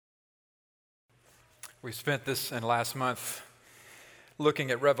We spent this in last month looking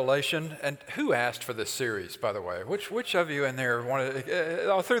at Revelation. And who asked for this series, by the way? Which of you in there wanted,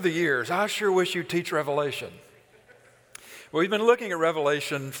 all through the years, I sure wish you'd teach Revelation. Well, we've been looking at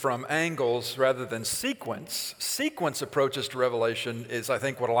Revelation from angles rather than sequence. Sequence approaches to Revelation is, I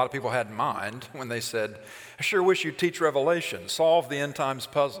think, what a lot of people had in mind when they said, I sure wish you'd teach Revelation, solve the end times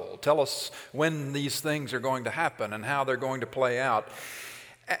puzzle, tell us when these things are going to happen and how they're going to play out.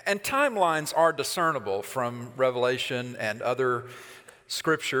 And timelines are discernible from Revelation and other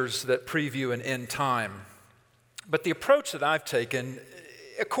scriptures that preview an end time. But the approach that I've taken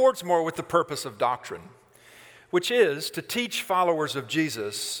accords more with the purpose of doctrine, which is to teach followers of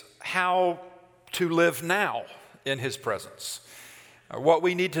Jesus how to live now in his presence, what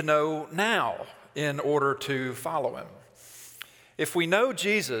we need to know now in order to follow him. If we know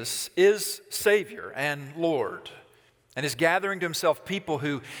Jesus is Savior and Lord, and is gathering to himself people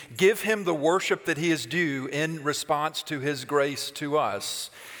who give him the worship that he is due in response to his grace to us,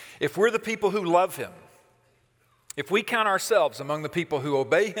 if we're the people who love him, if we count ourselves among the people who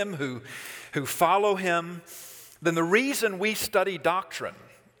obey him, who follow him, then the reason we study doctrine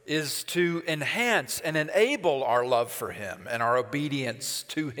is to enhance and enable our love for him and our obedience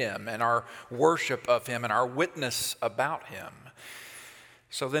to him and our worship of him and our witness about him.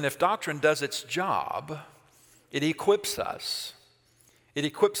 So then if doctrine does its job, it equips us. It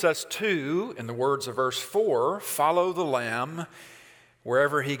equips us to, in the words of verse 4, follow the Lamb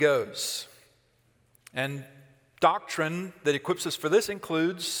wherever he goes. And doctrine that equips us for this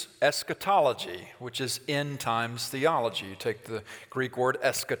includes eschatology, which is end times theology. You take the Greek word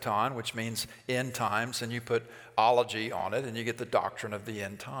eschaton, which means end times, and you put ology on it, and you get the doctrine of the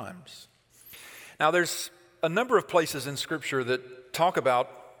end times. Now, there's a number of places in Scripture that talk about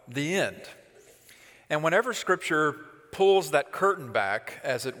the end. And whenever Scripture pulls that curtain back,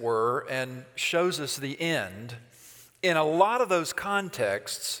 as it were, and shows us the end, in a lot of those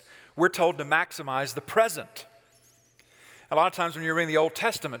contexts, we're told to maximize the present. A lot of times when you're reading the Old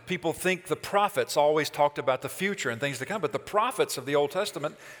Testament, people think the prophets always talked about the future and things to come, but the prophets of the Old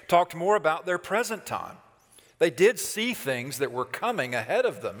Testament talked more about their present time. They did see things that were coming ahead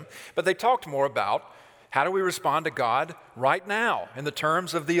of them, but they talked more about how do we respond to God right now in the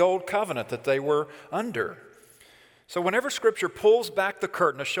terms of the old covenant that they were under. So whenever Scripture pulls back the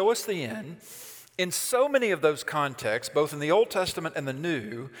curtain to show us the end, in so many of those contexts, both in the Old Testament and the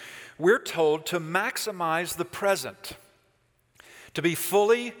New, we're told to maximize the present, to be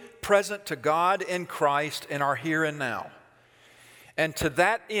fully present to God in Christ in our here and now. And to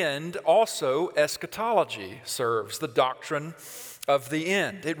that end, also eschatology serves, the doctrine of the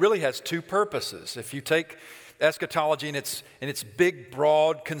end. It really has two purposes. If you take eschatology in its big,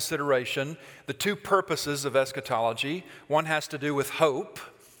 broad consideration, the two purposes of eschatology, one has to do with hope.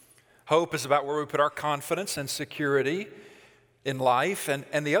 Hope is about where we put our confidence and security in life.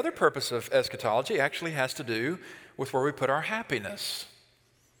 And the other purpose of eschatology actually has to do with where we put our happiness.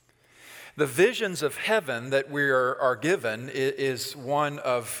 The visions of heaven that we are given is one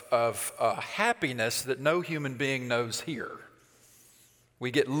of happiness that no human being knows here. We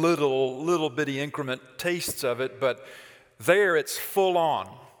get little bitty increment tastes of it, but there it's full on.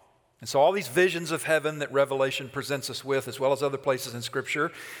 And so all these visions of heaven that Revelation presents us with, as well as other places in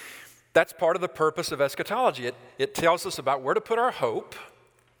Scripture, that's part of the purpose of eschatology. It tells us about where to put our hope,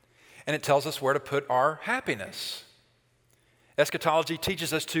 and it tells us where to put our happiness. Eschatology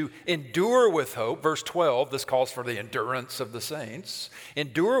teaches us to endure with hope. Verse 12, this calls for the endurance of the saints.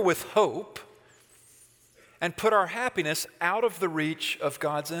 Endure with hope and put our happiness out of the reach of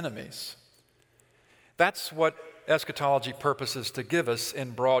God's enemies. That's what eschatology purposes to give us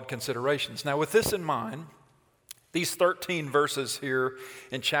in broad considerations. Now, with this in mind, these 13 verses here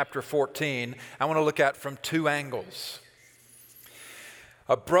in chapter 14, I want to look at from two angles.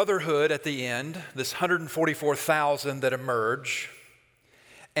 A brotherhood at the end, this 144,000 that emerge,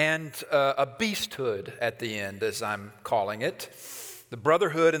 and a beasthood at the end, as I'm calling it. The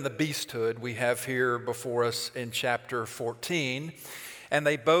brotherhood and the beasthood we have here before us in chapter 14, and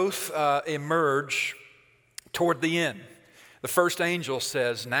they both emerge toward the end. The first angel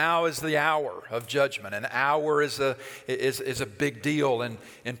says, now is the hour of judgment. An hour is a big deal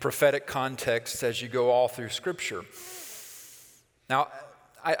in prophetic contexts as you go all through Scripture. Now,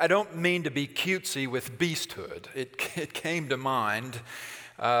 I don't mean to be cutesy with beasthood. It came to mind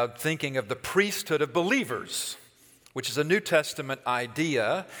thinking of the priesthood of believers, which is a New Testament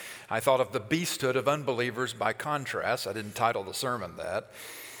idea. I thought of the beasthood of unbelievers by contrast. I didn't title the sermon that.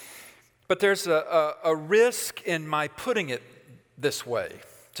 But there's a risk in my putting it this way,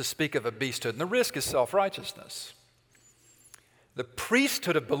 to speak of a beasthood, and the risk is self-righteousness. The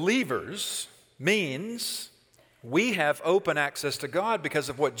priesthood of believers means we have open access to God because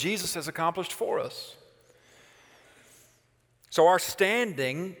of what Jesus has accomplished for us. So our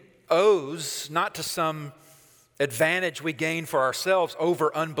standing owes not to some advantage we gain for ourselves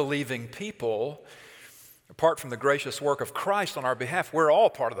over unbelieving people. Apart from the gracious work of Christ on our behalf, we're all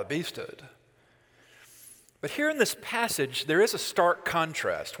part of the beasthood. But here in this passage, there is a stark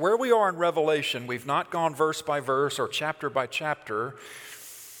contrast. Where we are in Revelation, we've not gone verse by verse or chapter by chapter.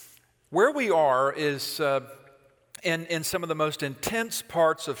 Where we are is in some of the most intense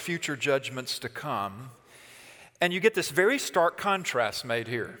parts of future judgments to come. And you get this very stark contrast made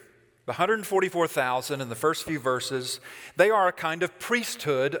here. The 144,000 in the first few verses, they are a kind of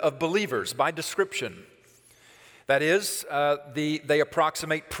priesthood of believers by description. That is, they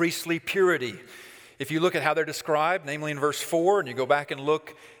approximate priestly purity. If you look at how they're described, namely in verse 4, and you go back and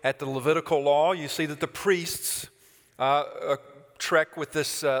look at the Levitical law, you see that the priests trek with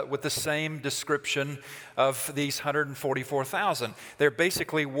the same description of these 144,000. They're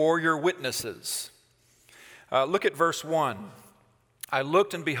basically warrior witnesses. Look at verse 1. I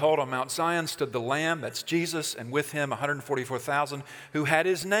looked, and behold, on Mount Zion stood the Lamb, that's Jesus, and with him 144,000 who had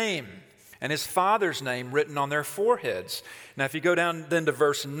his name and his Father's name written on their foreheads. Now, if you go down then to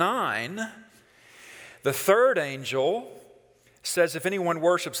verse 9, the third angel says, if anyone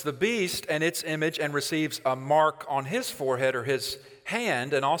worships the beast and its image and receives a mark on his forehead or his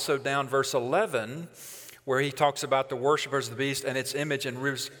hand, and also down verse 11, where he talks about the worshipers of the beast and its image and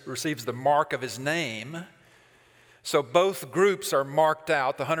receives the mark of his name. So both groups are marked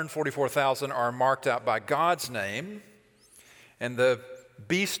out. The 144,000 are marked out by God's name, and the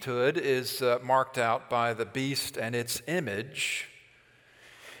beasthood is marked out by the beast and its image,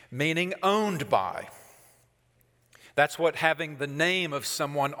 meaning owned by. That's what having the name of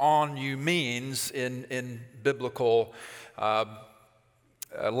someone on you means in biblical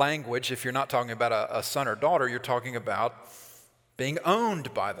language. If you're not talking about a son or daughter, you're talking about being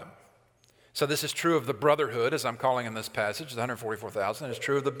owned by them. So this is true of the brotherhood, as I'm calling in this passage, the 144,000. It's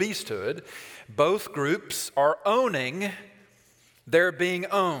true of the beasthood. Both groups are owning, they're being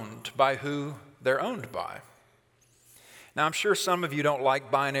owned by who they're owned by. Now, I'm sure some of you don't like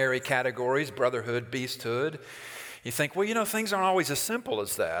binary categories, brotherhood, beasthood. You think, well, things aren't always as simple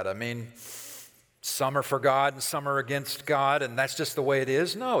as that. I mean, some are for God and some are against God, and that's just the way it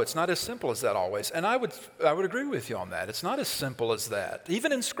is. No, it's not as simple as that always. And I would agree with you on that. It's not as simple as that.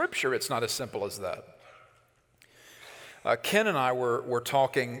 Even in Scripture, it's not as simple as that. Ken and I were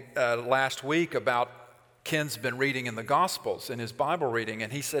talking last week about Ken's been reading in the Gospels, in his Bible reading,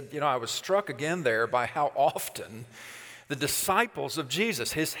 and he said, I was struck again there by how often the disciples of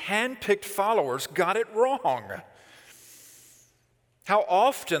Jesus, his hand-picked followers, got it wrong. How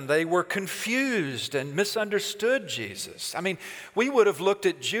often they were confused and misunderstood Jesus. I mean, we would have looked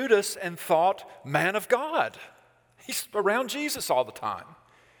at Judas and thought, man of God. He's around Jesus all the time.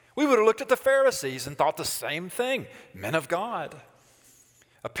 We would have looked at the Pharisees and thought the same thing, men of God.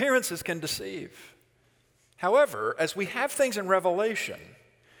 Appearances can deceive. However, as we have things in Revelation,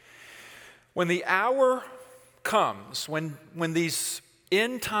 when the hour comes, when these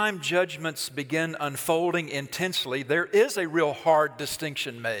end-time judgments begin unfolding intensely, there is a real hard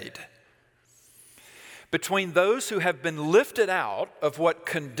distinction made between those who have been lifted out of what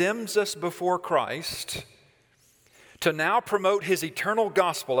condemns us before Christ to now promote his eternal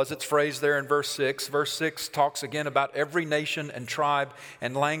gospel, as it's phrased there in verse 6. Verse 6 talks again about every nation and tribe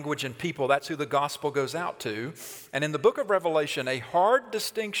and language and people. That's who the gospel goes out to. And in the book of Revelation, a hard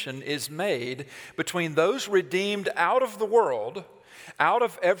distinction is made between those redeemed out of the world, out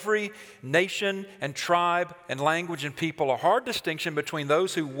of every nation and tribe and language and people, a hard distinction between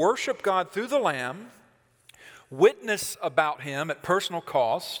those who worship God through the Lamb, witness about him at personal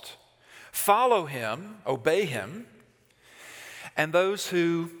cost, follow him, obey him, and those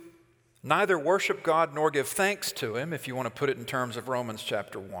who neither worship God nor give thanks to him, if you want to put it in terms of Romans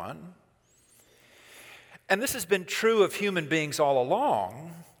chapter 1. And this has been true of human beings all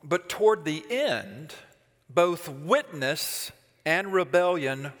along, but toward the end, both witness and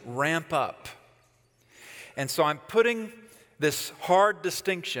rebellion ramp up. And so I'm putting this hard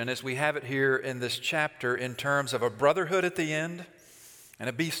distinction, as we have it here in this chapter, in terms of a brotherhood at the end and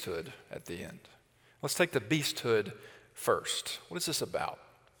a beasthood at the end. Let's take the beasthood first. What is this about?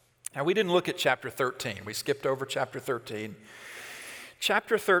 Now, we didn't look at chapter 13. We skipped over chapter 13.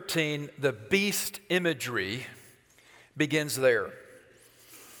 Chapter 13, the beast imagery begins there.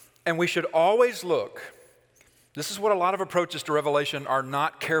 And we should always look. This is what a lot of approaches to Revelation are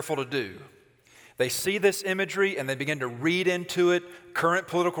not careful to do. They see this imagery and they begin to read into it current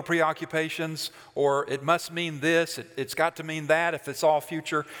political preoccupations, or it must mean this, it's got to mean that if it's all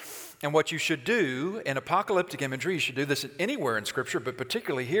future. And what you should do in apocalyptic imagery, you should do this anywhere in Scripture, but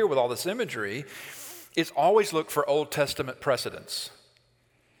particularly here with all this imagery, is always look for Old Testament precedents.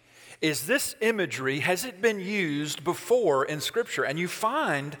 Is this imagery, has it been used before in Scripture? And you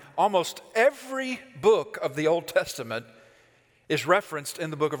find almost every book of the Old Testament is referenced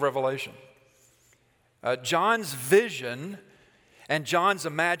in the book of Revelation. John's vision and John's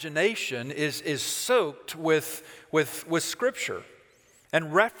imagination is soaked with Scripture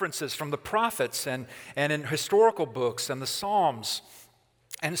and references from the prophets and in historical books and the Psalms.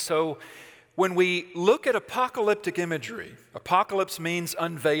 And so when we look at apocalyptic imagery, apocalypse means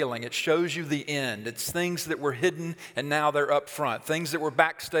unveiling. It shows you the end. It's things that were hidden and now they're up front. Things that were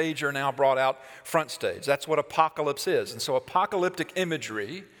backstage are now brought out front stage. That's what apocalypse is. And so apocalyptic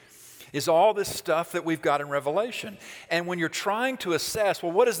imagery is all this stuff that we've got in Revelation. And when you're trying to assess,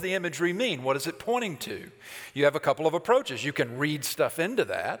 well, what does the imagery mean? What is it pointing to? You have a couple of approaches. You can read stuff into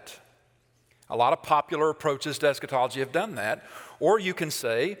that. A lot of popular approaches to eschatology have done that. Or you can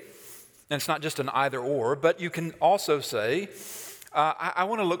say, and it's not just an either or, but you can also say, I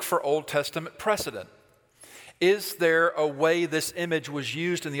want to look for Old Testament precedent. Is there a way this image was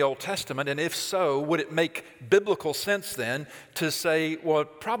used in the Old Testament? And if so, would it make biblical sense then to say, well,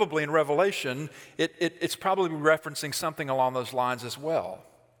 probably in Revelation, it's probably referencing something along those lines as well.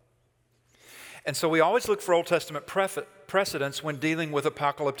 And so we always look for Old Testament precedents when dealing with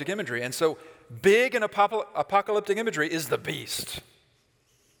apocalyptic imagery. And so big in apocalyptic imagery is the beast.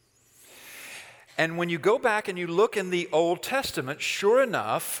 And when you go back and you look in the Old Testament, sure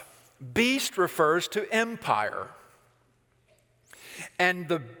enough, beast refers to empire. And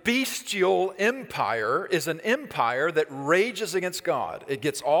the bestial empire is an empire that rages against God. It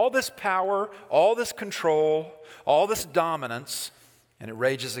gets all this power, all this control, all this dominance, and it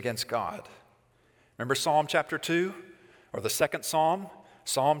rages against God. Remember Psalm chapter 2? Or the second Psalm?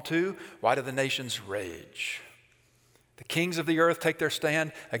 Psalm 2? Why do the nations rage? The kings of the earth take their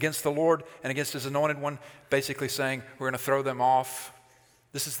stand against the Lord and against His anointed one, basically saying, we're going to throw them off.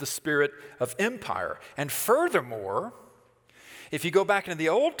 This is the spirit of empire. And furthermore, if you go back into the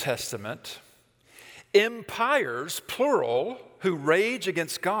Old Testament, empires, plural, who rage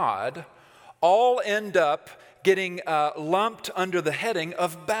against God, all end up getting lumped under the heading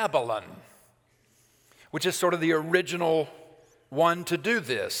of Babylon, which is sort of the original one to do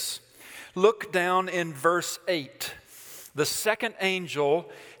this. Look down in verse 8. The second angel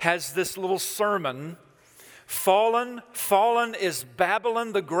has this little sermon. Fallen is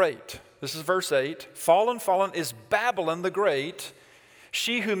Babylon the Great. This is verse 8. Fallen is Babylon the Great,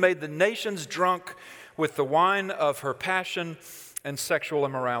 she who made the nations drunk with the wine of her passion and sexual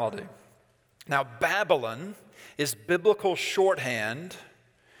immorality. Now, Babylon is biblical shorthand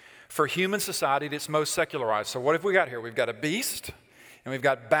for human society that's most secularized. So what have we got here? We've got a beast and we've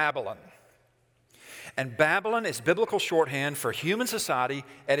got Babylon. And Babylon is biblical shorthand for human society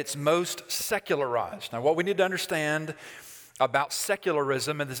at its most secularized. Now, what we need to understand about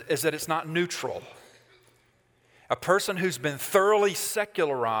secularism is that it's not neutral. A person who's been thoroughly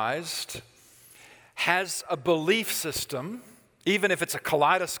secularized has a belief system, even if it's a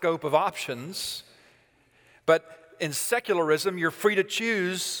kaleidoscope of options. But in secularism, you're free to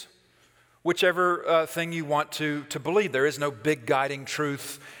choose whichever thing you want to believe. There is no big guiding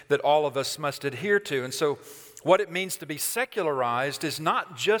truth that all of us must adhere to. And so what it means to be secularized is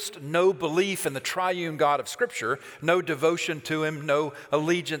not just no belief in the triune God of Scripture, no devotion to Him, no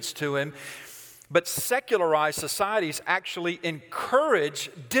allegiance to Him, but secularized societies actually encourage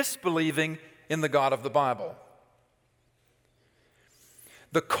disbelieving in the God of the Bible.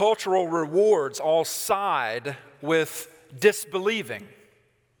 The cultural rewards all side with disbelieving.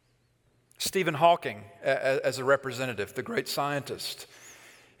 Stephen Hawking, as a representative, the great scientist,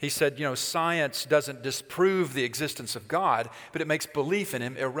 he said, science doesn't disprove the existence of God, but it makes belief in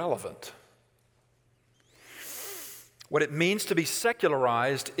Him irrelevant. What it means to be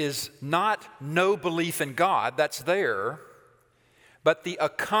secularized is not no belief in God, that's there, but the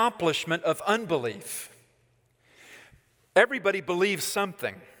accomplishment of unbelief. Everybody believes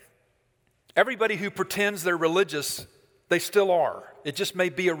something. Everybody who pretends they're religious, they still are. It just may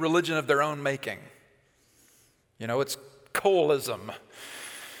be a religion of their own making. It's coalism.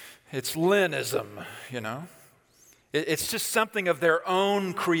 It's Lenism, It's just something of their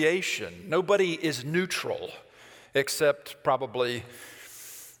own creation. Nobody is neutral except probably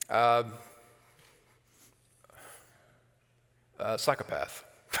psychopath.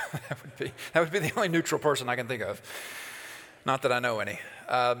 That would be the only neutral person I can think of. Not that I know any.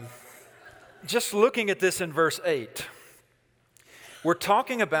 just looking at this in verse 8, we're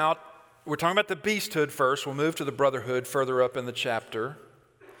talking about the beasthood first. We'll move to the brotherhood further up in the chapter.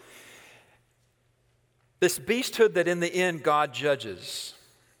 This beasthood that in the end God judges.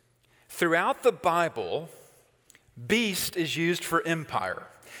 Throughout the Bible, beast is used for empire.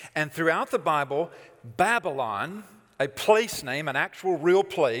 And throughout the Bible, Babylon, a place name, an actual real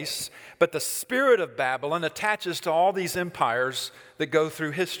place, but the spirit of Babylon attaches to all these empires that go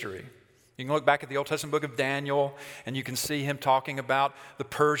through history. You can look back at the Old Testament book of Daniel, and you can see him talking about the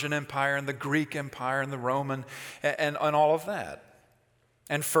Persian Empire and the Greek Empire and the Roman and all of that.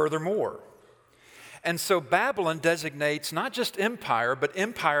 And furthermore. And so Babylon designates not just empire, but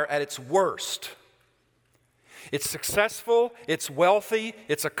empire at its worst. It's successful, it's wealthy,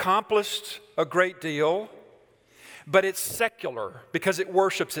 it's accomplished a great deal, but it's secular because it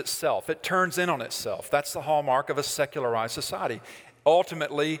worships itself. It turns in on itself. That's the hallmark of a secularized society.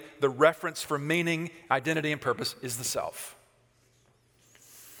 Ultimately, the reference for meaning, identity, and purpose is the self.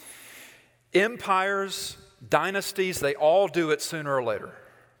 Empires, dynasties, they all do it sooner or later.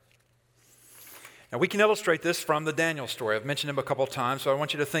 Now, we can illustrate this from the Daniel story. I've mentioned him a couple of times, so I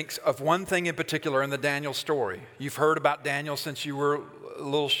want you to think of one thing in particular in the Daniel story. You've heard about Daniel since you were a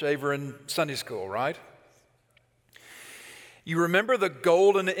little shaver in Sunday school, right? You remember the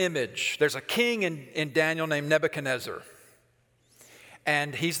golden image. There's a king in Daniel named Nebuchadnezzar,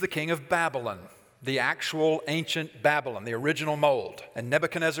 and he's the king of Babylon, the actual ancient Babylon, the original mold. And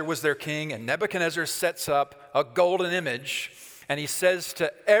Nebuchadnezzar was their king, and Nebuchadnezzar sets up a golden image. And he says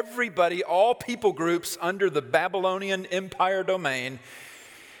to everybody, all people groups under the Babylonian empire domain,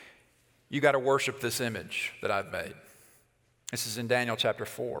 you got to worship this image that I've made. This is in Daniel chapter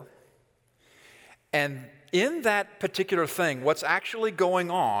 4. And in that particular thing, what's actually going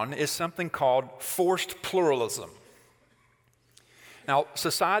on is something called forced pluralism. Now,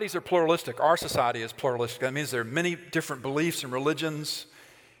 societies are pluralistic. Our society is pluralistic. That means there are many different beliefs and religions,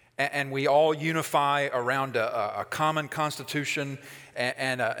 and we all unify around a common constitution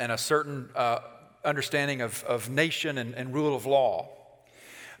and a certain understanding of nation and rule of law.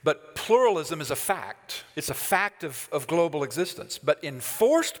 But pluralism is a fact. It's a fact of global existence. But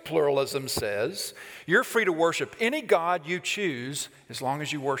enforced pluralism says you're free to worship any God you choose as long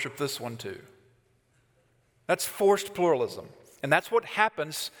as you worship this one too. That's forced pluralism. And that's what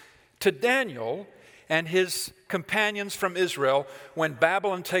happens to Daniel and his companions from Israel when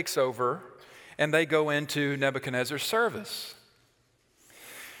Babylon takes over and they go into Nebuchadnezzar's service.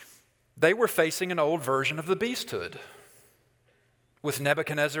 They were facing an old version of the beasthood with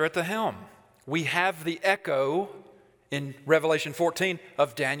Nebuchadnezzar at the helm. We have the echo in Revelation 14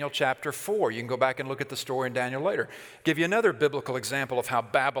 of Daniel chapter 4. You can go back and look at the story in Daniel later. Give you another biblical example of how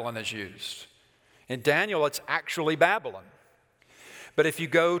Babylon is used. In Daniel, it's actually Babylon. But if you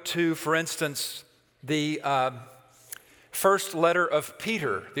go to, for instance, the first letter of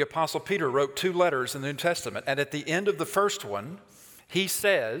Peter, the Apostle Peter wrote 2 letters in the New Testament. And at the end of the first one, he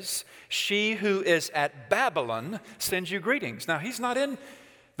says, "She who is at Babylon sends you greetings." Now, he's not in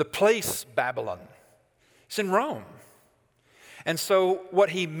the place Babylon. He's in Rome. And so what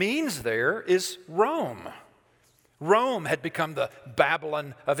he means there is Rome. Rome had become the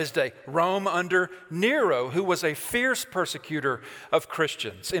Babylon of his day. Rome under Nero, who was a fierce persecutor of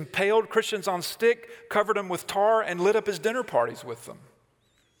Christians, impaled Christians on stick, covered them with tar, and lit up his dinner parties with them.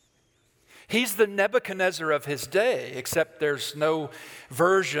 He's the Nebuchadnezzar of his day, except there's no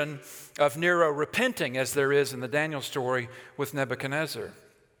version of Nero repenting as there is in the Daniel story with Nebuchadnezzar.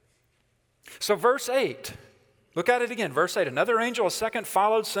 So verse 8. Look at it again, verse 8. Another angel, a second,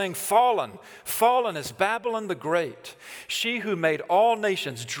 followed, saying, "Fallen, fallen is Babylon the Great, she who made all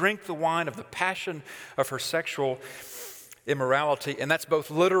nations drink the wine of the passion of her sexual immorality." And that's both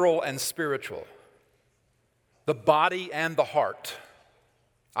literal and spiritual. The body and the heart.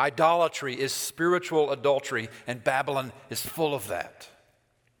 Idolatry is spiritual adultery, and Babylon is full of that.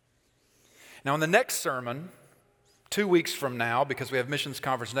 Now, in the next sermon, 2 weeks from now, because we have missions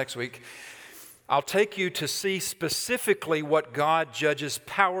conference next week, I'll take you to see specifically what God judges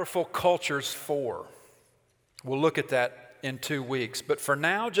powerful cultures for. We'll look at that in 2 weeks. But for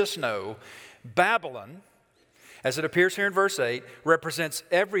now, just know Babylon, as it appears here in verse 8, represents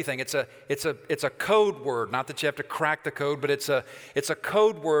everything. It's a code word, not that you have to crack the code, but it's a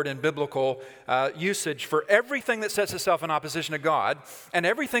code word in biblical usage for everything that sets itself in opposition to God. And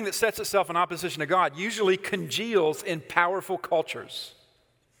everything that sets itself in opposition to God usually congeals in powerful cultures.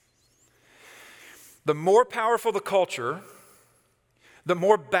 The more powerful the culture, the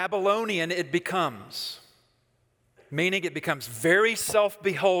more Babylonian it becomes. Meaning it becomes very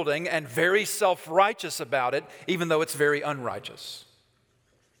self-beholding and very self-righteous about it, even though it's very unrighteous.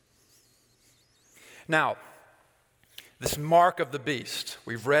 Now, this mark of the beast,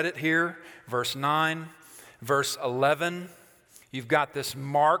 we've read it here, verse 9, verse 11. You've got this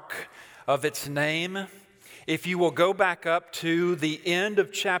mark of its name. If you will go back up to the end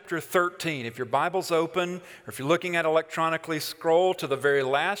of chapter 13, if your Bible's open, or if you're looking at electronically, scroll to the very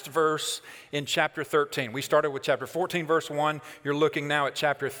last verse in chapter 13. We started with chapter 14, verse 1. You're looking now at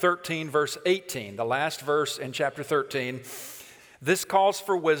chapter 13, verse 18, the last verse in chapter 13. This calls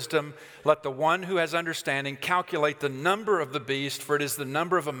for wisdom. Let the one who has understanding calculate the number of the beast, for it is the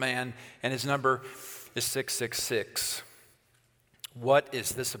number of a man, and his number is 666. What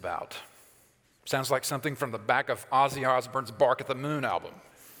is this about? Sounds like something from the back of Ozzy Osbourne's Bark at the Moon album.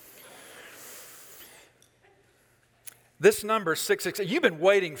 This number, 666, you've been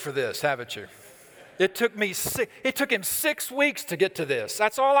waiting for this, haven't you? It took him 6 weeks to get to this.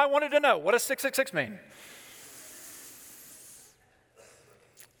 That's all I wanted to know. What does 666 mean?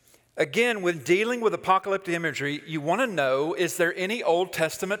 Again, when dealing with apocalyptic imagery, you want to know, is there any Old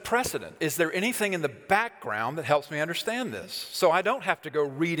Testament precedent? Is there anything in the background that helps me understand this? So I don't have to go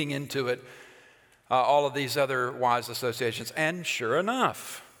reading into it, all of these other wise associations. And sure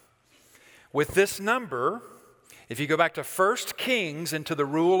enough, with this number, if you go back to 1 Kings into the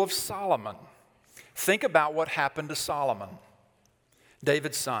rule of Solomon, think about what happened to Solomon,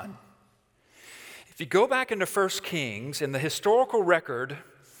 David's son. If you go back into 1 Kings, in the historical record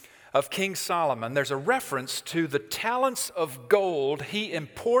of King Solomon, there's a reference to the talents of gold he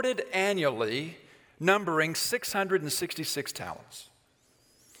imported annually, numbering 666 talents.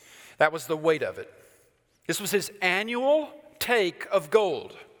 That was the weight of it. This was his annual take of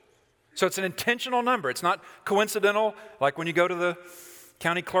gold. So it's an intentional number. It's not coincidental, like when you go to the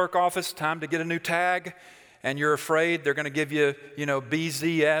county clerk office, time to get a new tag, and you're afraid they're going to give you,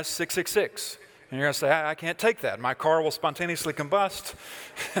 BZS 666. And you're going to say, I can't take that. My car will spontaneously combust.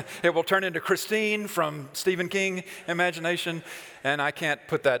 It will turn into Christine from Stephen King imagination, and I can't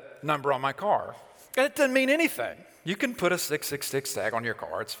put that number on my car. That doesn't mean anything. You can put a 666 tag on your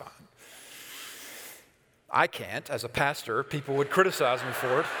car. It's fine. I can't. As a pastor, people would criticize me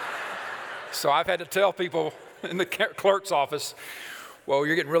for it. So I've had to tell people in the clerk's office, well,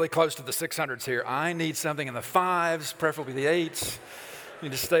 you're getting really close to the 600s here. I need something in the 5s, preferably the 8s. You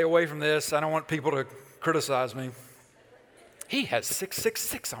need to stay away from this. I don't want people to criticize me. He has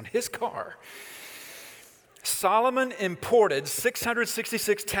 666 on his car. Solomon imported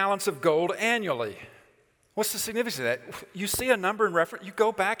 666 talents of gold annually. What's the significance of that? You see a number in reference, you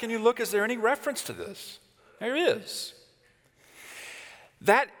go back and you look, is there any reference to this? There is.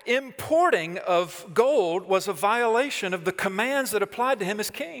 That importing of gold was a violation of the commands that applied to him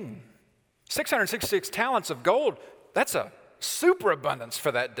as king. 666 talents of gold, that's a superabundance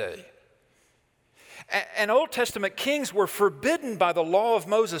for that day. And Old Testament kings were forbidden by the law of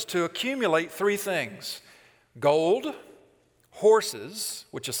Moses to accumulate 3 things: gold, horses,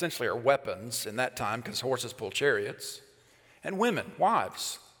 which essentially are weapons in that time because horses pull chariots, and women,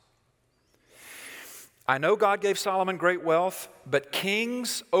 wives. I know God gave Solomon great wealth, but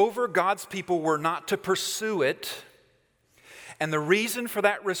kings over God's people were not to pursue it. And the reason for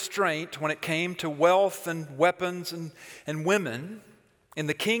that restraint when it came to wealth and weapons and women, in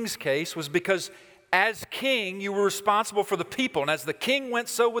the king's case, was because as king, you were responsible for the people. And as the king went,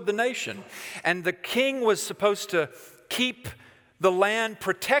 so would the nation. And the king was supposed to keep the land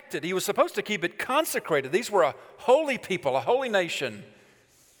protected. He was supposed to keep it consecrated. These were a holy people, a holy nation.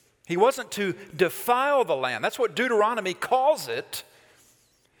 He wasn't to defile the land. That's what Deuteronomy calls it.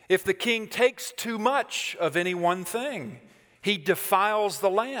 If the king takes too much of any one thing, he defiles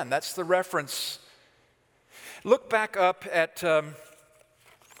the land. That's the reference. Look back up at the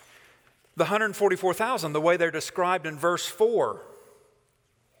 144,000, the way they're described in verse 4.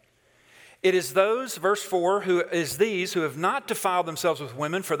 It is those, verse 4, who have not defiled themselves with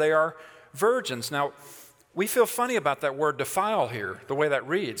women, for they are virgins. Now, we feel funny about that word defile here, the way that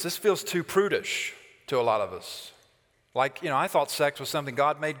reads. This feels too prudish to a lot of us. Like, I thought sex was something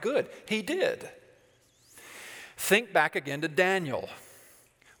God made good. He did. Think back again to Daniel.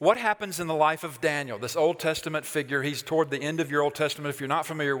 What happens in the life of Daniel, this Old Testament figure? He's toward the end of your Old Testament if you're not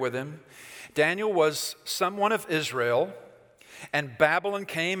familiar with him. Daniel was someone of Israel, and Babylon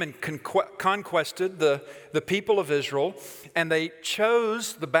came and conquested the people of Israel, and they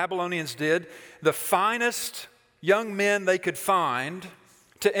chose, the Babylonians did, the finest young men they could find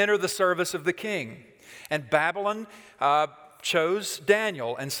to enter the service of the king. And Babylon chose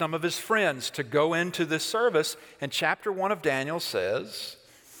Daniel and some of his friends to go into this service. And chapter 1 of Daniel says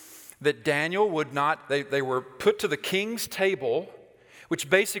that Daniel would not, they were put to the king's table,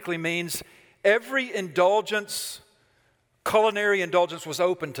 which basically means every indulgence, culinary indulgence was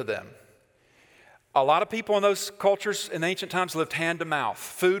open to them. A lot of people in those cultures in ancient times lived hand to mouth.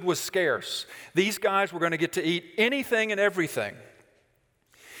 Food was scarce. These guys were going to get to eat anything and everything.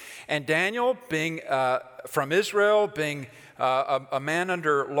 And Daniel, being from Israel, being a man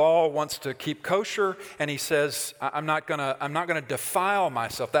under law, wants to keep kosher, and he says, I'm not going to defile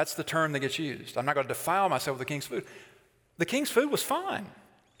myself. That's the term that gets used. I'm not going to defile myself with the king's food. The king's food was fine.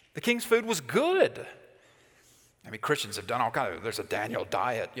 The king's food was good. I mean, Christians have done all kinds of, there's a Daniel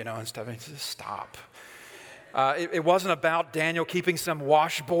diet, and stuff. I mean, just stop. It wasn't about Daniel keeping some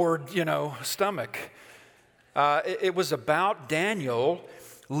washboard, stomach. It was about Daniel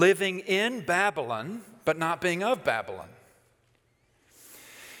living in Babylon, but not being of Babylon.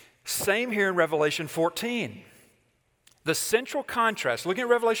 Same here in Revelation 14. The central contrast, looking at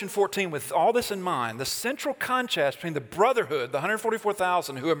Revelation 14 with all this in mind, the central contrast between the brotherhood, the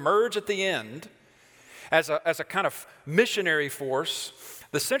 144,000 who emerge at the end as a kind of missionary force,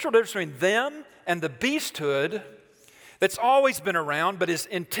 the central difference between them and the beasthood that's always been around but is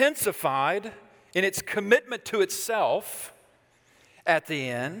intensified in its commitment to itself at the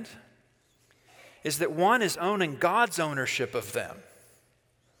end, is that one is owning God's ownership of them.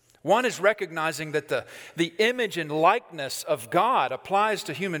 One is recognizing that the image and likeness of God applies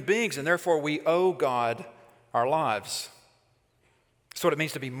to human beings, and therefore we owe God our lives. That's what it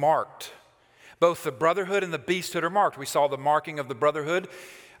means to be marked. Both the brotherhood and the beasthood are marked. We saw the marking of the brotherhood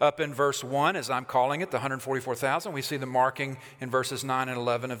up in verse 1, as I'm calling it, the 144,000. We see the marking in verses 9 and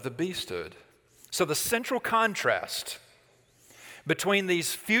 11 of the beasthood. So the central contrast between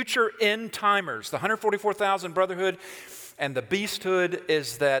these future end timers, the 144,000 brotherhood and the beasthood,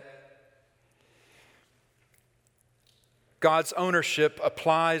 is that God's ownership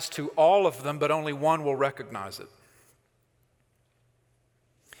applies to all of them, but only one will recognize it.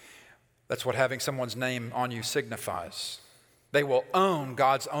 That's what having someone's name on you signifies. They will own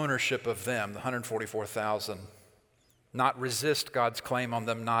God's ownership of them, the 144,000. Not resist God's claim on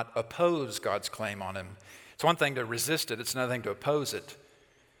them, not oppose God's claim on him. It's one thing to resist it, it's another thing to oppose it.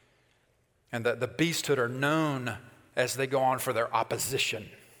 And the beasthood are known as they go on for their opposition.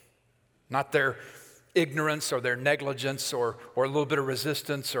 Not their ignorance or their negligence or a little bit of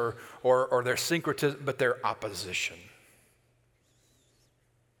resistance or their syncretism, but their opposition.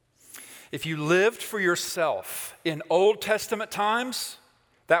 If you lived for yourself in Old Testament times,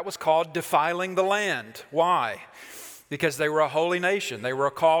 that was called defiling the land. Why? Because they were a holy nation. They were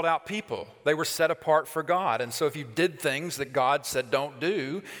a called out people. They were set apart for God. And so if you did things that God said don't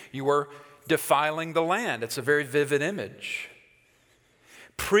do, you were defiling the land. It's a very vivid image.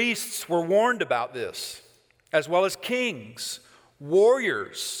 Priests were warned about this, as well as kings,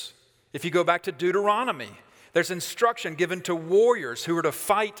 warriors. If you go back to Deuteronomy, there's instruction given to warriors who are to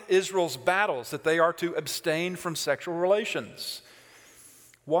fight Israel's battles that they are to abstain from sexual relations.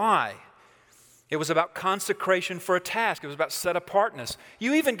 Why? It was about consecration for a task. It was about set apartness.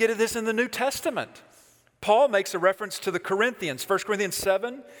 You even get this in the New Testament. Paul makes a reference to the Corinthians. 1 Corinthians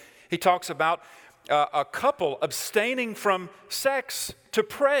 7, he talks about a couple abstaining from sex to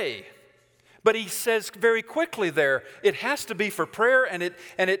pray. But he says very quickly there, it has to be for prayer and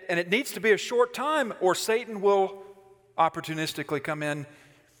it needs to be a short time, or Satan will opportunistically come in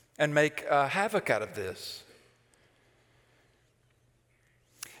and make havoc out of this.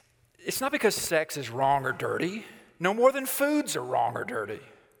 It's not because sex is wrong or dirty, no more than foods are wrong or dirty.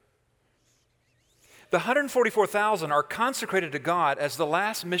 The 144,000 are consecrated to God as the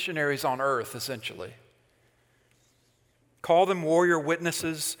last missionaries on earth, essentially. Call them warrior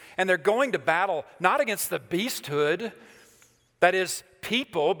witnesses, and they're going to battle not against the beasthood, that is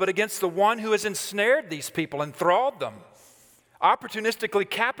people, but against the one who has ensnared these people, enthralled them, opportunistically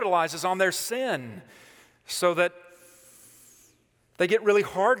capitalizes on their sin so that they get really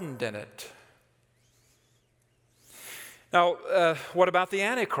hardened in it. Now, what about the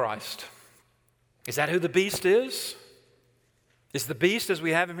Antichrist? Is that who the beast is? Is the beast, as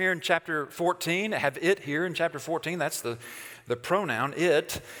we have him here in chapter 14, have it here in chapter 14, that's the pronoun,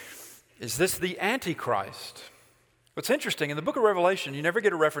 it. Is this the Antichrist? What's interesting, in the book of Revelation, you never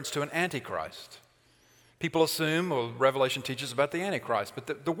get a reference to an Antichrist. People assume, well, Revelation teaches about the Antichrist,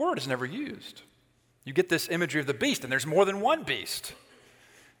 but the word is never used. You get this imagery of the beast, and there's more than one beast.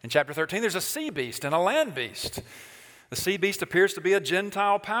 In chapter 13, there's a sea beast and a land beast. The sea beast appears to be a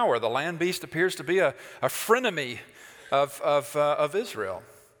Gentile power. The land beast appears to be a frenemy of Israel.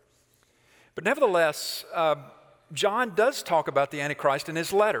 But nevertheless, John does talk about the Antichrist in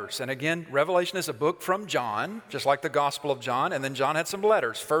his letters. And again, Revelation is a book from John, just like the Gospel of John. And then John had some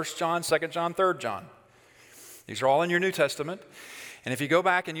letters, 1 John, 2 John, 3 John. These are all in your New Testament. And if you go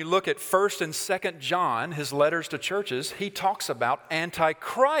back and you look at 1 and 2 John, his letters to churches, he talks about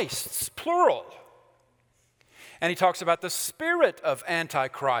antichrists, plural. And he talks about the spirit of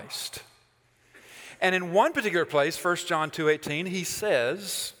Antichrist. And in one particular place, 1 John 2:18, he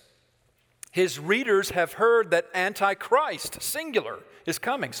says, his readers have heard that Antichrist, singular, is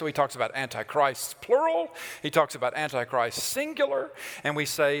coming. So he talks about Antichrists, plural. He talks about Antichrist, singular. And we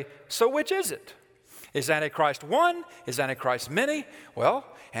say, so which is it? Is Antichrist one? Is Antichrist many? Well,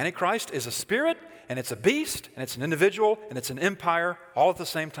 Antichrist is a spirit, and it's a beast, and it's an individual, and it's an empire, all at the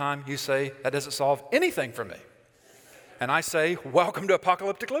same time. You say, that doesn't solve anything for me. And I say, welcome to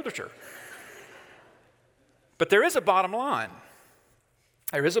apocalyptic literature. But there is a bottom line.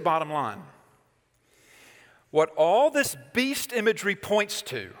 There is a bottom line. What all this beast imagery points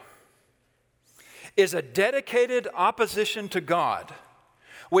to is a dedicated opposition to God,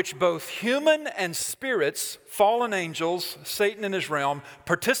 which both human and spirits, fallen angels, Satan and his realm,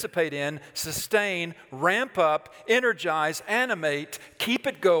 participate in, sustain, ramp up, energize, animate, keep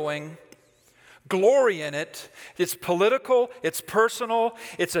it going, glory in it. It's political, it's personal,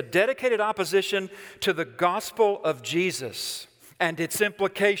 it's a dedicated opposition to the gospel of Jesus and its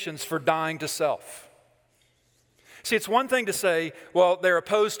implications for dying to self. See, it's one thing to say, well, they're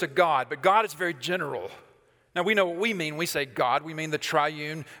opposed to God, but God is very general. Now, we know what we mean. We say God, we mean the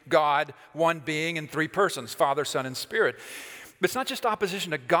triune God, one being in three persons, Father, Son, and Spirit. But it's not just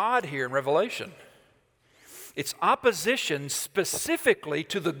opposition to God here in Revelation. It's opposition specifically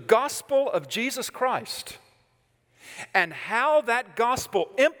to the gospel of Jesus Christ and how that gospel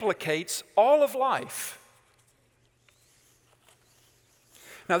implicates all of life.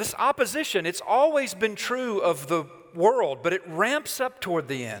 Now, this opposition, it's always been true of the world, but it ramps up toward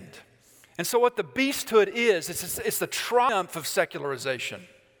the end. And so what the beasthood is, it's the triumph of secularization.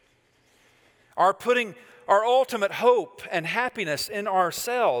 Our putting our ultimate hope and happiness in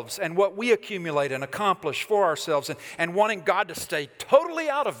ourselves and what we accumulate and accomplish for ourselves and wanting God to stay totally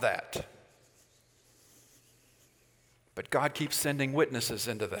out of that. But God keeps sending witnesses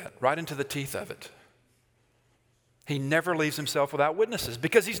into that, right into the teeth of it. He never leaves himself without witnesses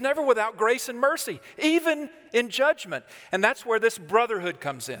because he's never without grace and mercy, even in judgment. And that's where this brotherhood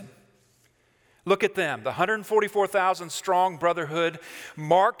comes in. Look at them, the 144,000 strong brotherhood,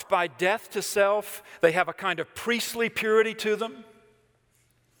 marked by death to self. They have a kind of priestly purity to them,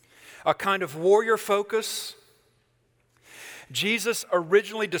 a kind of warrior focus. Jesus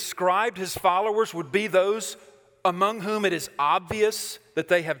originally described his followers would be those among whom it is obvious that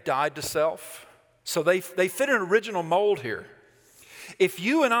they have died to self. So they fit an original mold here. If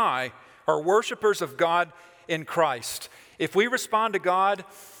you and I are worshipers of God in Christ, if we respond to God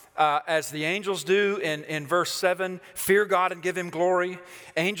as the angels do in verse 7, fear God and give him glory.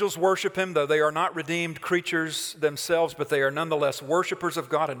 Angels worship him, though they are not redeemed creatures themselves, but they are nonetheless worshipers of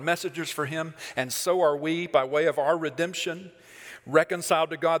God and messengers for him. And so are we by way of our redemption, reconciled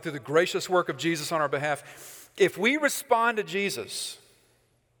to God through the gracious work of Jesus on our behalf. If we respond to Jesus,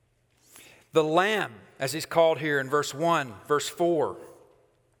 the Lamb, as he's called here in verse 1, verse 4,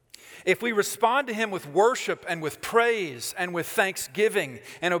 if we respond to him with worship and with praise and with thanksgiving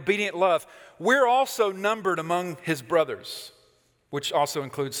and obedient love, we're also numbered among his brothers, which also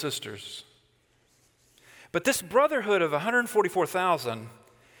includes sisters. But this brotherhood of 144,000,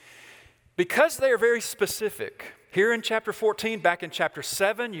 because they are very specific, here in chapter 14, back in chapter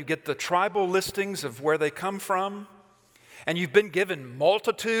 7, you get the tribal listings of where they come from. And you've been given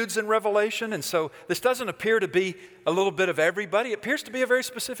multitudes in Revelation, and so this doesn't appear to be a little bit of everybody. It appears to be a very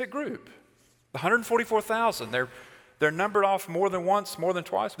specific group. The 144,000, they're numbered off more than once, more than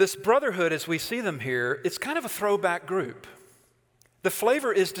twice. This brotherhood, as we see them here, it's kind of a throwback group. The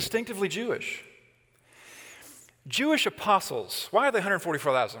flavor is distinctively Jewish. Jewish apostles, why are they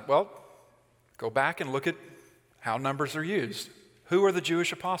 144,000? Well, go back and look at how numbers are used. Who are the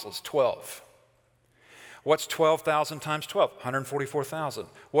Jewish apostles? 12. What's 12,000 times 12? 144,000.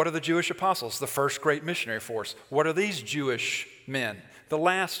 What are the Jewish apostles? The first great missionary force. What are these Jewish men? The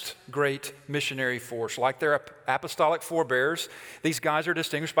last great missionary force. Like their apostolic forebears, these guys are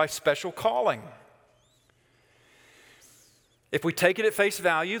distinguished by special calling. If we take it at face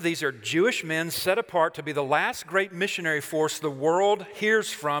value, these are Jewish men set apart to be the last great missionary force the world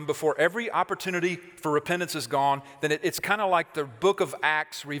hears from before every opportunity for repentance is gone. Then it's kind of like the book of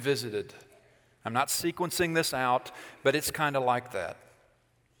Acts revisited. I'm not sequencing this out, but it's kind of like that.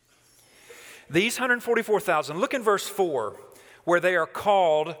 These 144,000, look in verse 4, where they are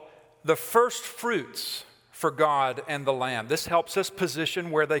called the first fruits for God and the Lamb. This helps us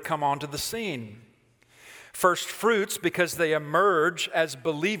position where they come onto the scene. First fruits because they emerge as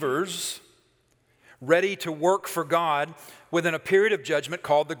believers ready to work for God within a period of judgment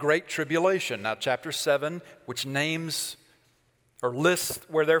called the Great Tribulation. Now, chapter 7, which names or lists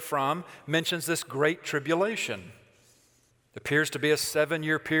where they're from, mentions this great tribulation. It appears to be a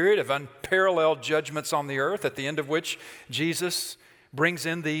 7-year period of unparalleled judgments on the earth, at the end of which Jesus brings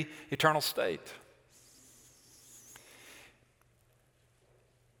in the eternal state.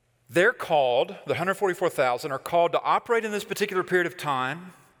 They're called, the 144,000 are called to operate in this particular period of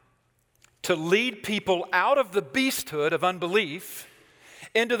time to lead people out of the beasthood of unbelief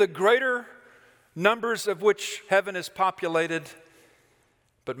into the greater numbers of which heaven is populated,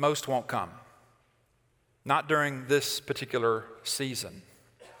 but most won't come. Not during this particular season.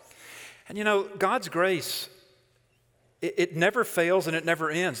 And you know, God's grace, it never fails and it never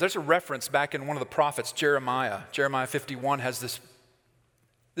ends. There's a reference back in one of the prophets, Jeremiah. Jeremiah 51 has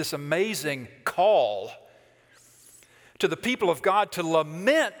this amazing call to the people of God to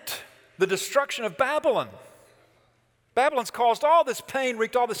lament the destruction of Babylon. Babylon's caused all this pain,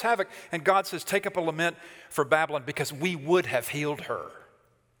 wreaked all this havoc, and God says, take up a lament for Babylon because we would have healed her.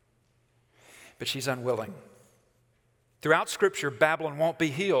 But she's unwilling. Throughout Scripture, Babylon won't be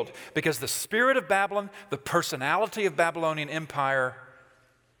healed because the spirit of Babylon, the personality of Babylonian Empire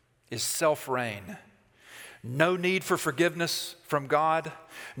is self-reign. No need for forgiveness from God.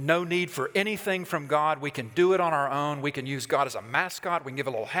 No need for anything from God. We can do it on our own. We can use God as a mascot. We can give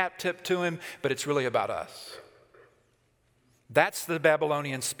a little hat tip to him, but it's really about us. That's the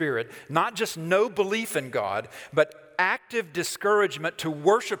Babylonian spirit. Not just no belief in God, but active discouragement to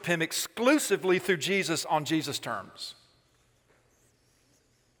worship him exclusively through Jesus on Jesus' terms.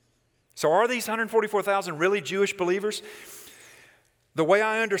 So are these 144,000 really Jewish believers? The way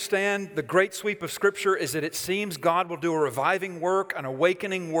I understand the great sweep of Scripture is that it seems God will do a reviving work, an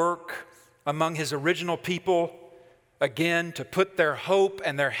awakening work among his original people, again, to put their hope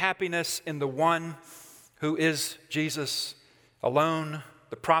and their happiness in the one who is Jesus alone.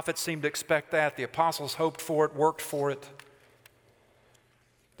 The prophets seemed to expect that. The apostles hoped for it, worked for it.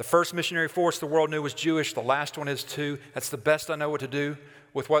 The first missionary force the world knew was Jewish. The last one is too. That's the best I know what to do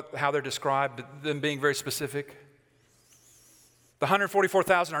with how they're described, them being very specific. The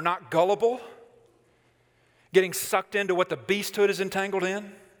 144,000 are not gullible, getting sucked into what the beasthood is entangled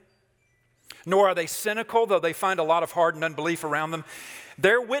in. Nor are they cynical, though they find a lot of hardened unbelief around them.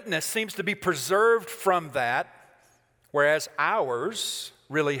 Their witness seems to be preserved from that, whereas ours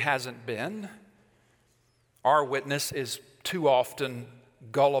really hasn't been. Our witness is too often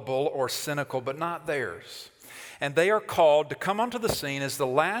gullible or cynical, but not theirs. And they are called to come onto the scene as the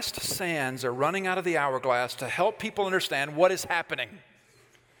last sands are running out of the hourglass to help people understand what is happening.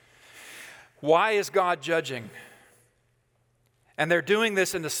 Why is God judging? And they're doing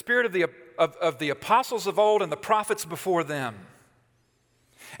this in the spirit of the apostles of old and the prophets before them.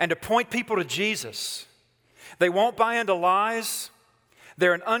 And to point people to Jesus. They won't buy into lies.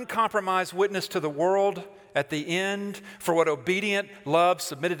 They're an uncompromised witness to the world at the end for what obedient love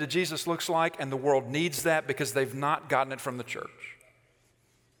submitted to Jesus looks like, and the world needs that because they've not gotten it from the church.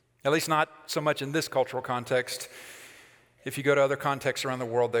 At least not so much in this cultural context. If you go to other contexts around the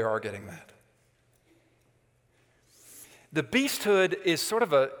world, they are getting that. The beasthood is sort of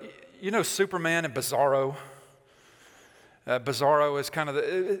Superman and Bizarro. Bizarro is kind of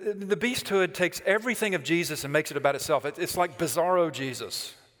the beasthood takes everything of Jesus and makes it about itself. It's like Bizarro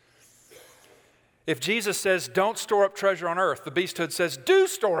Jesus. If Jesus says, don't store up treasure on earth, the beasthood says, do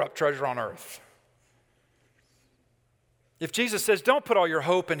store up treasure on earth. If Jesus says, don't put all your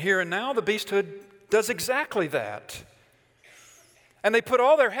hope in here and now, the beasthood does exactly that. And they put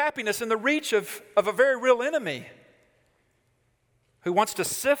all their happiness in the reach of a very real enemy who wants to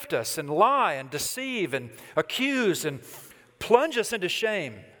sift us and lie and deceive and accuse and plunge us into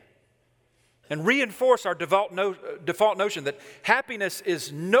shame and reinforce our default notion that happiness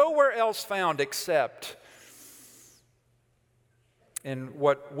is nowhere else found except in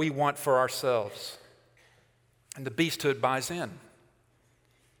what we want for ourselves. And the beasthood buys in.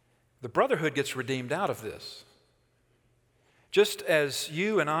 The brotherhood gets redeemed out of this. Just as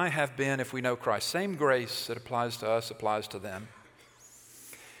you and I have been if we know Christ. Same grace that applies to us applies to them.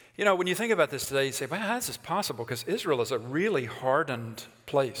 You know, when you think about this today, you say, well, how is this possible? Because Israel is a really hardened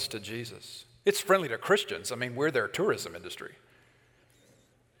place to Jesus. It's friendly to Christians. I mean, we're their tourism industry.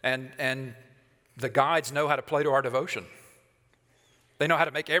 And the guides know how to play to our devotion. They know how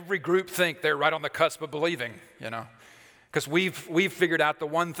to make every group think they're right on the cusp of believing, because we've figured out the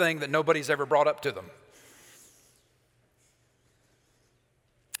one thing that nobody's ever brought up to them.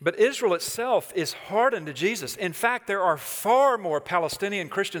 But Israel itself is hardened to Jesus. In fact, there are far more Palestinian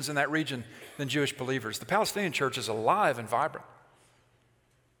Christians in that region than Jewish believers. The Palestinian church is alive and vibrant.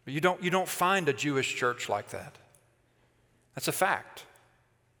 But you don't find a Jewish church like that. That's a fact.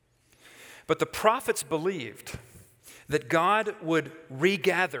 But the prophets believed that God would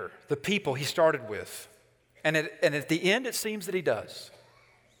regather the people he started with. And at the end, it seems that he does.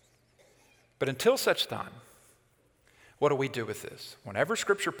 But until such time, what do we do with this? Whenever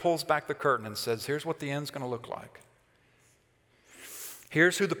Scripture pulls back the curtain and says, here's what the end's going to look like.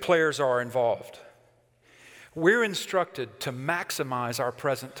 Here's who the players are involved. We're instructed to maximize our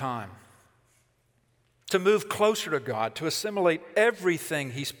present time, to move closer to God, to assimilate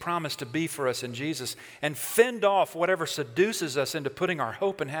everything he's promised to be for us in Jesus, and fend off whatever seduces us into putting our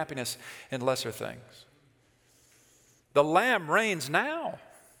hope and happiness in lesser things. The Lamb reigns now,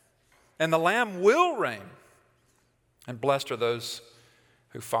 and the Lamb will reign, and blessed are those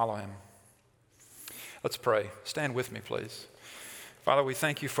who follow him. Let's pray. Stand with me, please. Father, we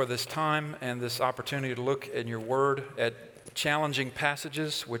thank you for this time and this opportunity to look in your word at challenging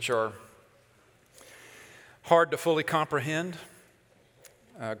passages which are hard to fully comprehend.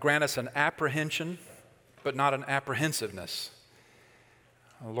 Grant us an apprehension, but not an apprehensiveness.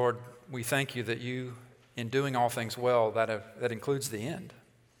 Lord, we thank you that you, in doing all things well, that includes the end.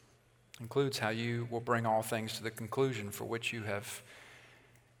 Includes how you will bring all things to the conclusion for which you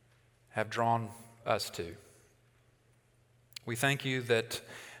have drawn us to. We thank you that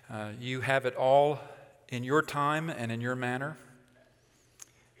you have it all in your time and in your manner.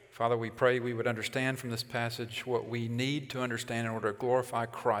 Father, we pray we would understand from this passage what we need to understand in order to glorify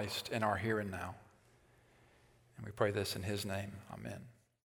Christ in our here and now. And we pray this in his name. Amen.